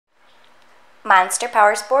Monster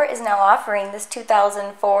Powersport is now offering this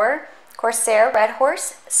 2004 Corsair Red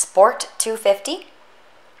Horse Sport 250.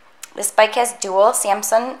 This bike has dual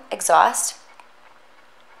Samsung exhaust.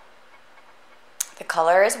 The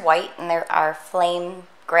color is white and there are flame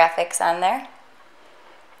graphics on there.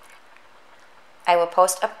 I will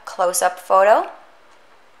post a close-up photo.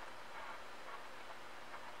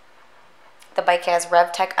 The bike has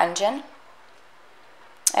RevTech engine.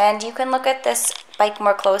 And you can look at this bike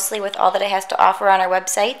more closely with all that it has to offer on our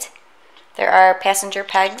website. There are passenger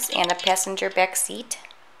pegs and a passenger back seat.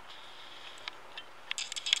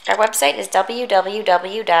 Our website is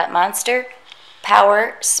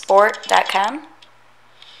www.monsterpowersport.com.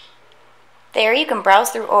 There you can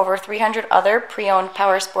browse through over 300 other pre-owned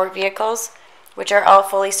Powersport vehicles, which are all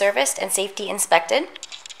fully serviced and safety inspected.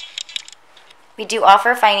 We do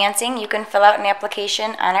offer financing. You can fill out an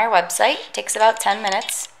application on our website. It takes about 10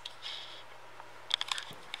 minutes.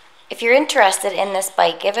 If you're interested in this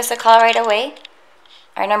bike, give us a call right away.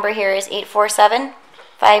 Our number here is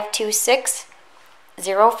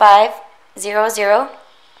 847-526-0500.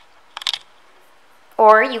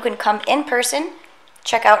 Or you can come in person,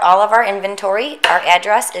 check out all of our inventory. Our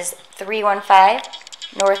address is 315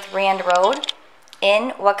 North Rand Road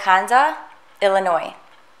in Wauconda, Illinois.